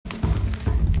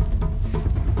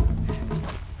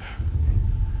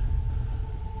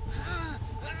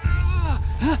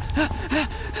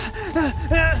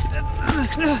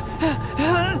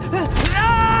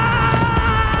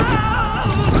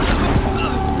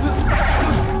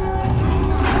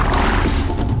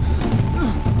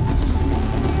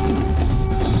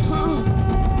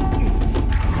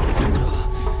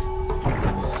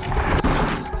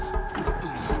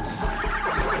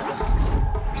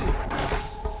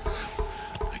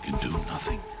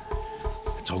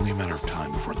It's only a matter of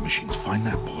time before the machines find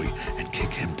that boy and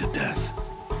kick him to death.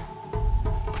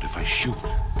 But if I shoot,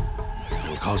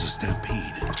 it'll cause a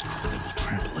stampede, and they will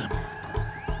trample him.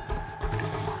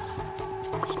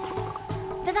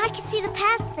 But I can see the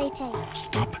paths they take.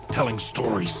 Stop telling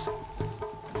stories.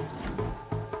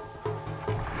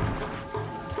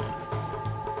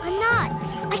 I'm not.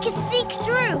 I can sneak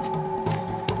through.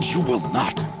 You will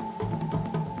not.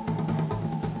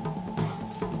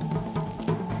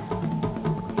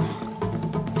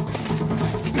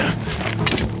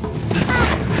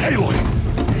 Aloy!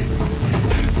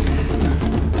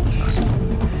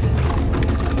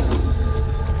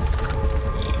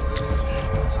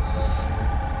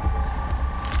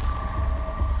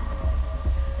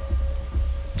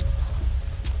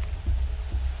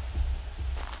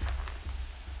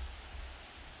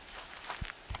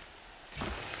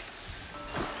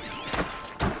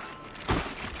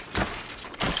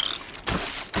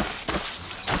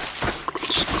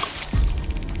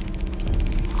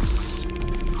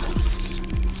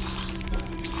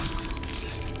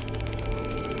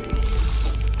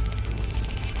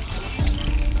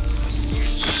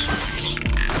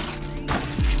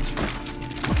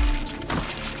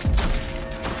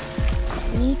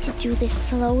 To do this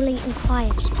slowly and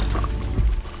quietly.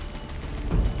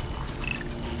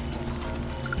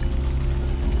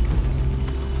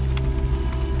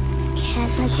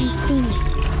 Can't let them see me.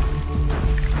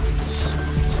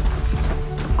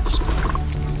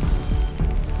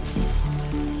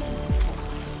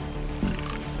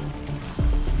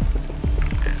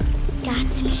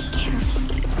 Got to be careful.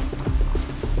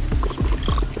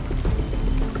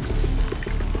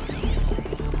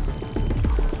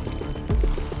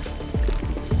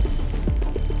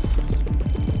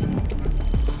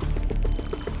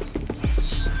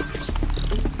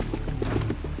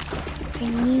 I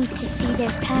need to see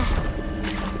their paths.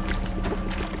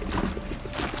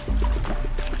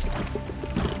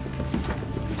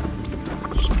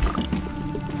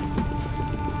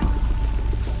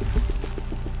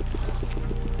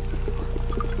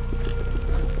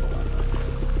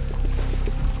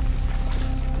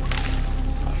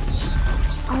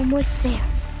 Almost there.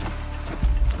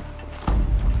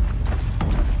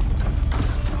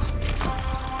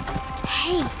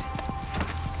 Hey!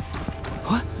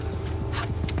 What?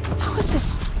 How is this?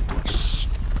 Shh.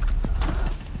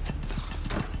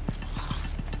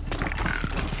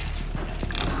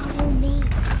 Follow me.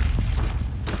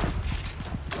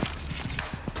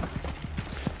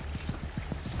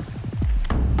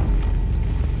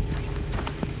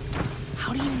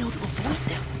 How do you know to avoid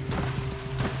them?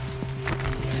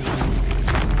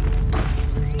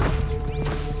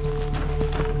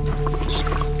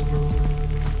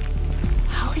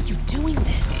 How are you doing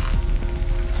this?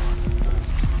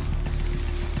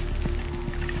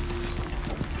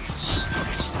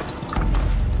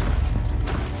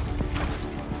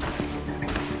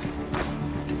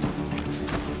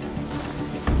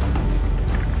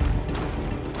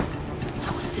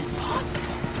 How is this possible?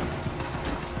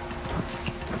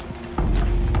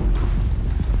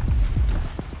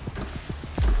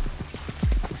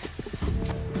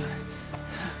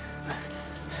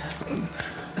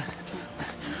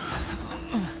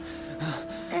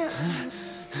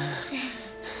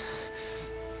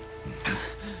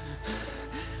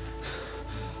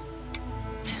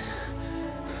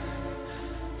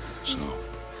 So,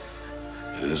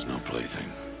 it is no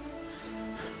plaything.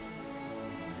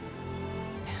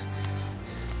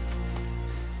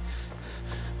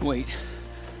 Wait.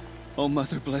 Oh,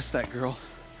 Mother, bless that girl.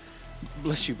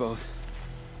 Bless you both.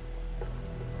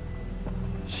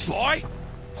 Boy!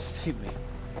 She saved me.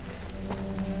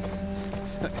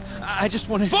 I just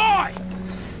wanted... Boy!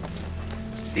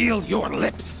 Seal your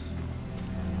lips!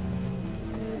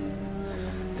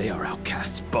 They are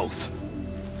outcasts, both.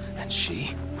 And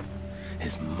she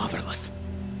is motherless.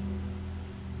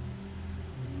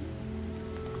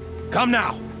 Come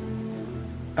now!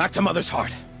 Back to Mother's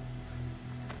heart.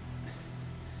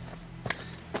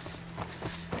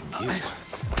 And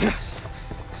you...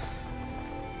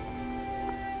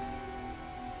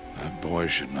 That boy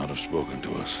should not have spoken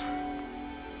to us.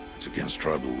 It's against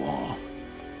tribal law.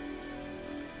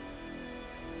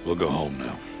 We'll go home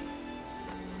now.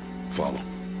 Follow.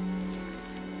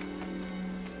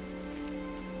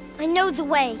 I know the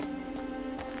way.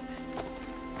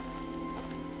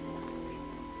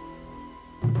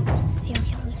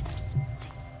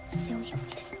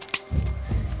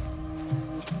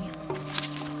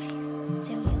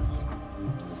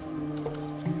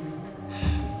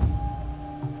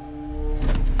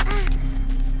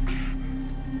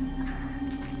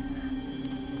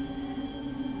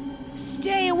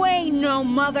 Stay away, no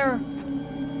mother!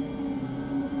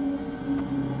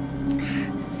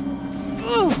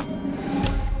 Ugh.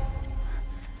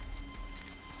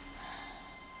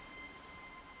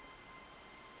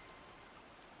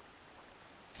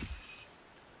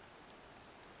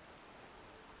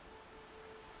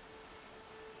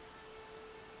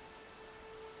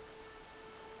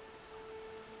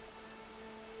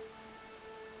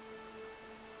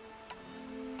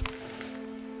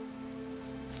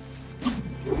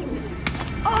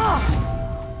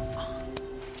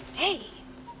 Hey!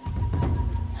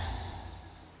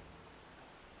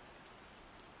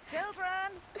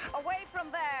 Children, away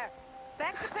from there!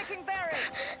 Back to picking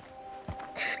berries!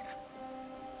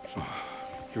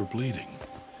 You're bleeding.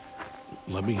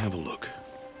 Let me have a look.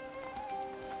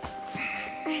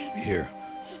 Here,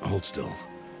 hold still.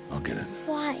 I'll get it.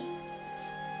 Why?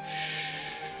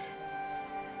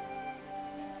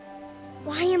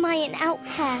 Why am I an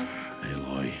outcast?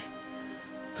 Aloy,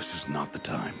 this is not the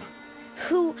time.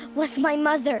 Who was my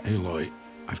mother? Aloy,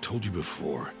 I've told you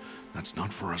before, that's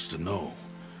not for us to know.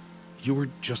 You were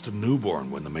just a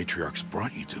newborn when the matriarchs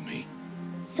brought you to me.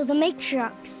 So the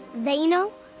matriarchs, they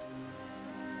know?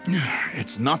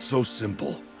 It's not so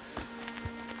simple.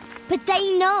 But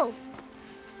they know.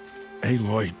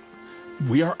 Aloy,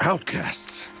 we are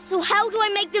outcasts. So how do I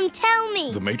make them tell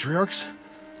me? The matriarchs?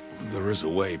 There is a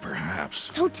way, perhaps.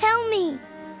 So tell me.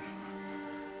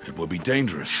 It would be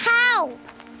dangerous. How?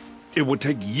 It would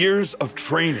take years of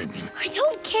training. I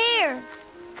don't care.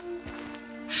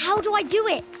 How do I do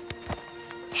it?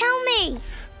 Tell me.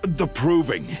 The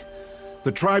proving.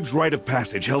 The tribe's rite of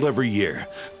passage held every year.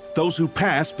 Those who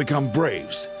pass become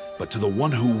braves. But to the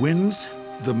one who wins,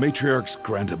 the matriarchs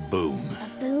grant a boon.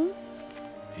 A boon?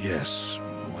 Yes,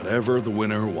 whatever the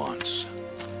winner wants.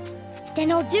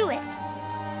 Then I'll do it.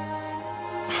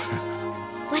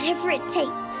 Whatever it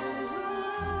takes.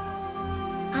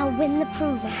 I'll win the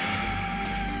proving.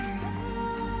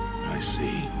 I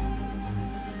see.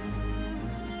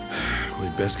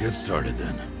 We'd best get started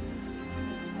then.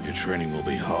 Your training will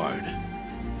be hard,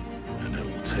 and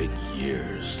it'll take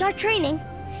years. Start training?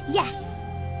 Yes.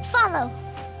 Follow.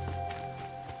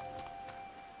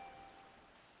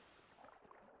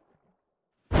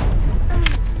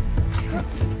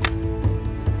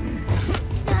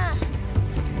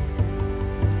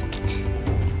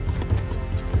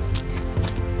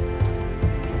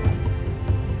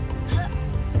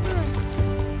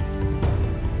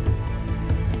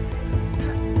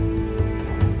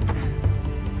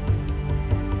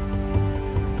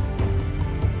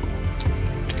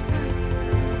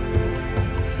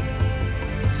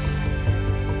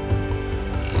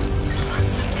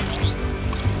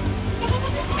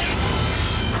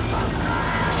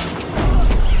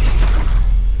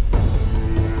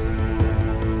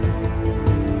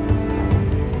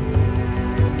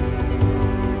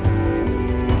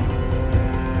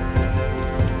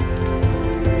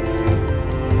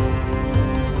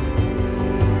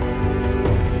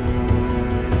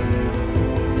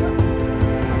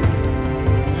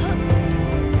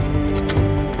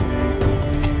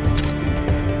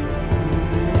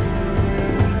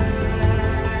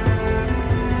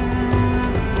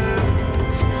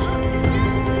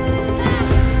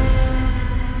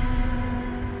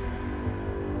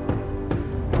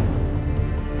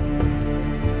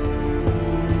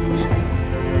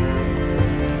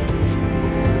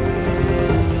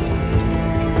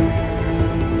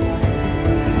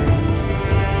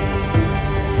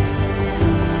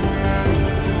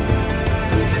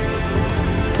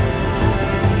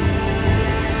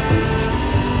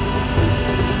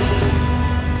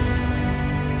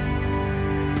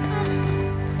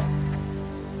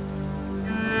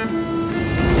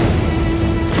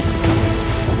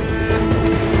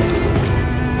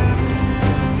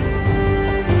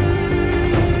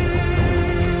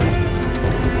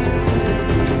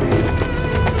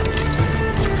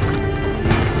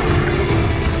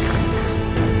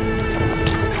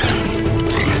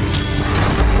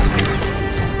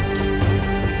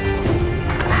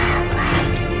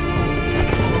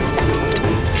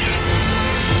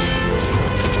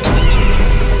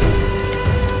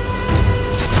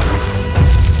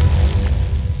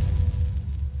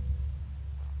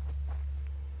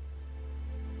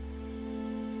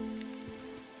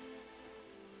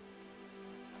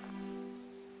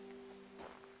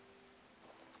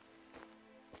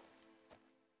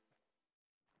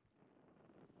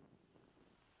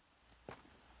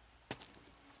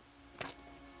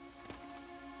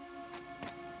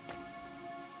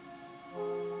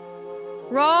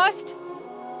 Rost?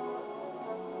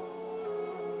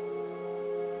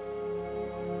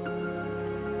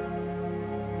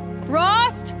 Rost?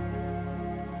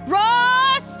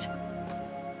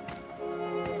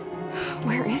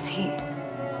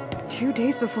 2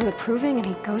 days before the proving and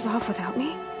he goes off without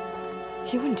me?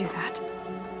 He wouldn't do that.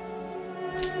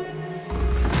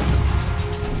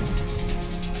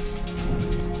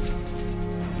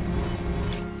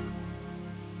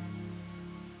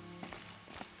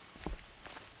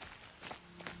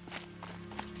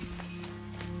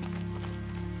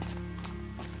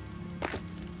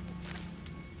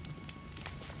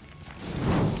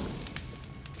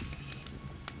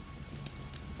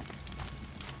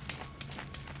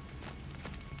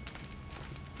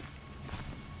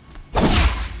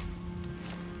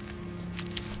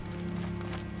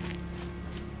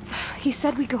 He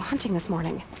said we'd go hunting this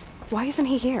morning. Why isn't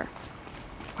he here?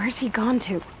 Where's he gone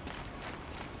to?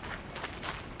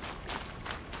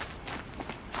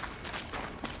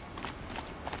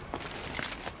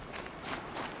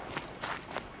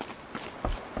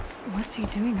 What's he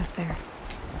doing up there?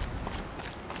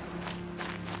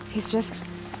 He's just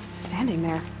standing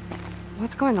there.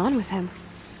 What's going on with him?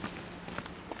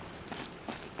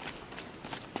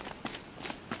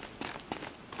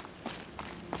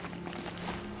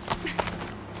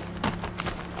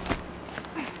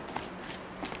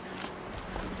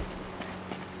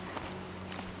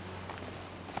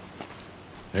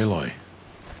 Aloy,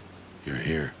 you're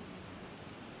here.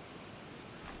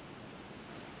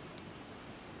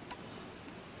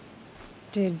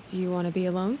 Did you want to be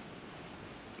alone?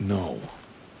 No.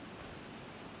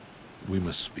 We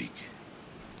must speak.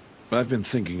 I've been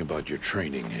thinking about your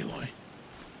training, Aloy.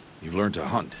 You've learned to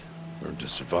hunt, learned to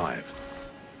survive.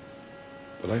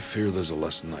 But I fear there's a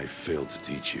lesson I failed to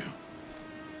teach you.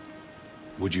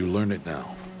 Would you learn it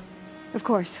now? Of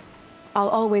course. I'll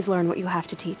always learn what you have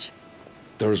to teach.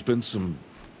 There has been some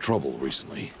trouble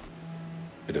recently.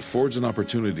 It affords an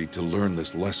opportunity to learn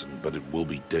this lesson, but it will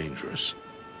be dangerous.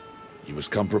 You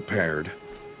must come prepared,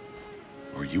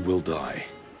 or you will die.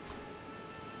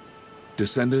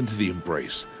 Descend into the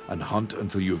Embrace and hunt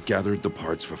until you have gathered the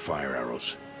parts for fire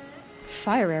arrows.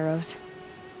 Fire arrows?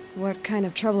 What kind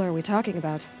of trouble are we talking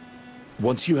about?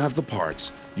 Once you have the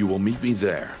parts, you will meet me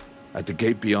there, at the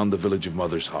gate beyond the village of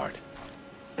Mother's Heart.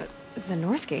 The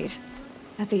North Gate?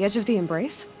 At the edge of the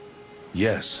Embrace?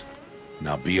 Yes.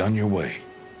 Now be on your way.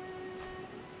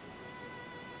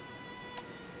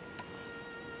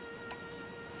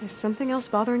 Is something else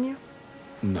bothering you?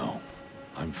 No,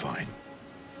 I'm fine.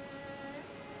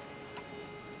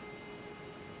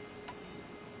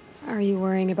 Are you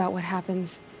worrying about what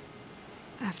happens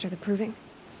after the proving?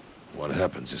 What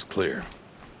happens is clear.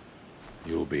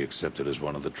 You will be accepted as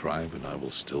one of the tribe, and I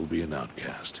will still be an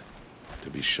outcast,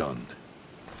 to be shunned.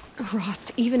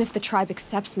 Rost, even if the tribe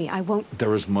accepts me, I won't—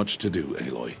 There is much to do,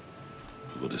 Aloy.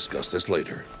 We will discuss this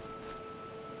later.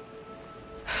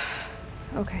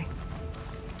 Okay.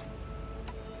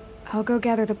 I'll go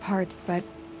gather the parts, but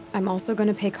I'm also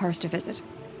gonna pay Karst a visit.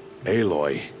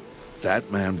 Aloy, that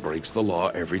man breaks the law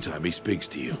every time he speaks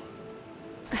to you.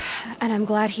 And I'm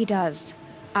glad he does.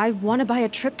 I want to buy a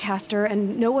tripcaster,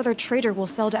 and no other trader will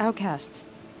sell to outcasts.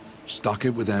 Stock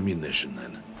it with ammunition,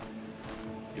 then.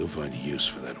 You'll find use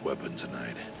for that weapon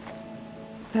tonight.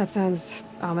 That sounds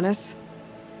ominous.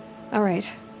 All right.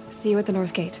 See you at the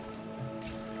North Gate.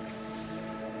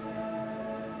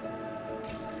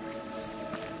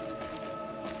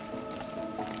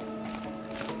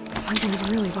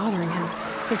 Something's really bothering him.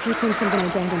 If he thinks I'm gonna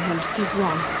abandon him, he's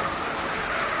wrong.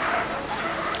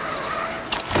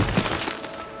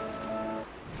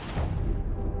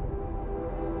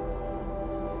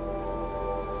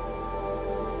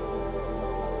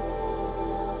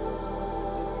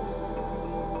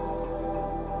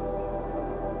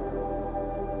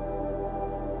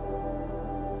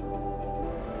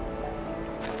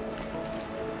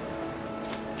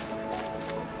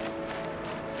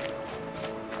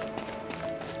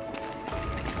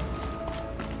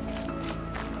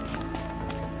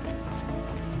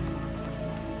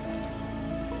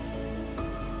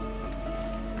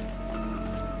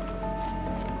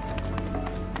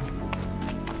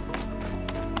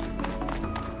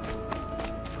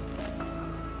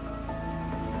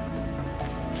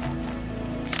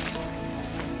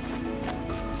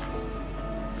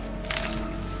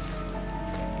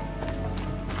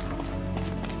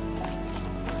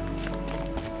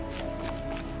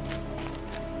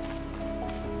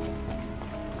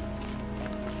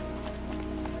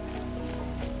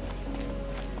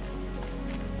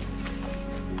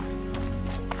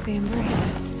 The Embrace.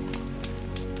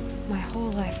 My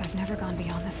whole life, I've never gone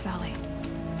beyond this valley.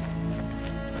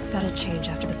 That'll change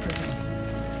after the proving.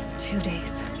 2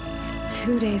 days.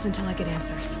 2 days until I get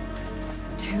answers.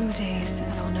 2 days,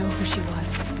 and I'll know who she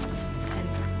was. And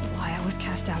why I was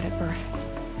cast out at birth.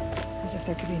 As if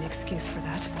there could be an excuse for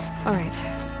that. All right.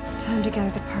 Time to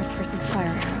gather the parts for some fire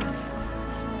arrows.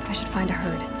 I should find a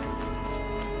herd.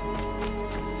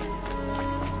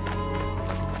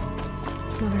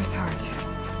 Mother's heart.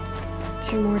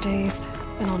 2 more days,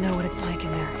 and I'll know what it's like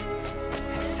in there.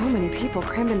 It's so many people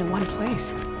crammed into one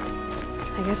place.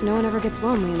 I guess no one ever gets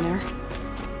lonely in there.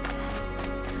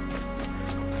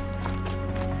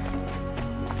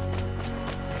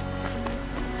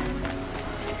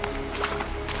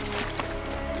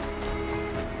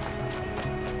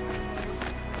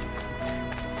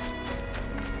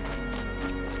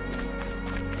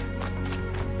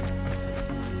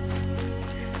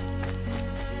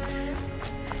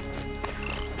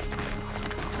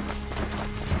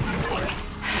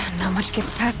 Not much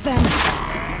gets past them.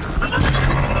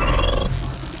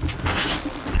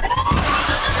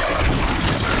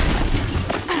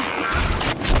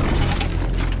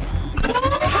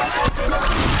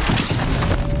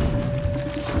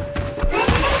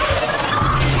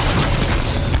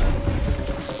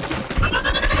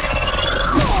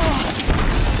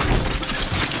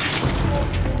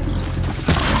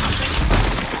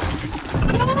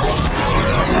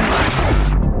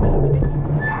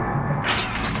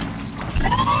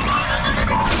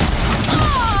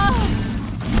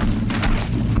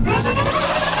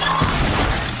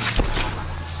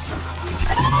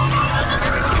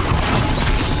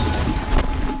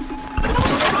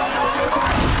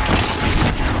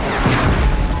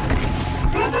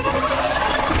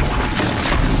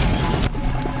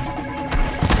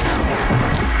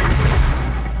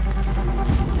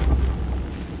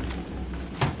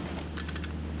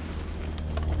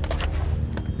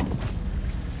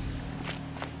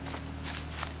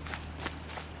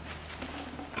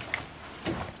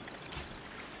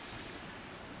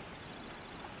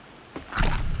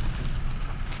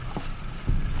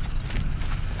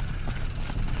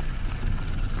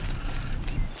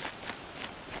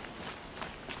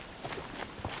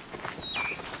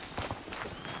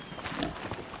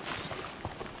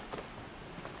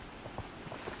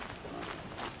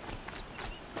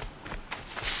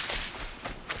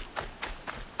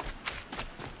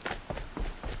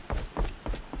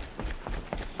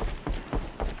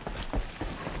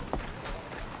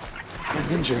 I'm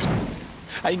injured.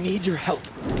 I need your help.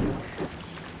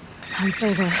 Hunt's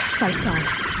over. Fight's on.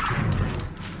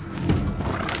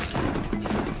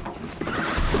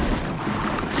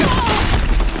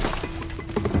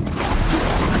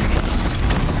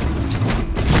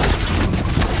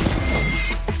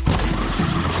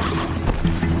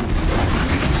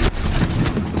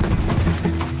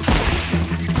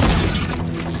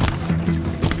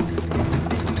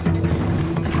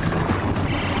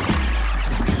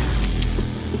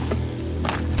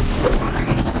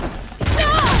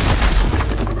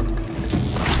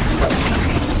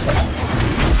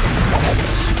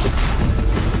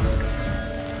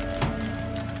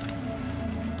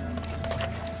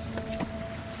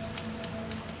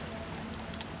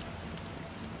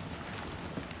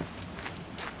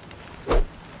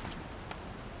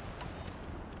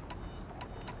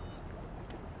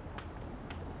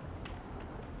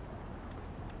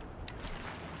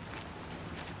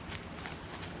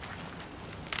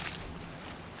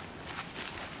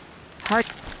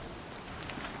 Heart.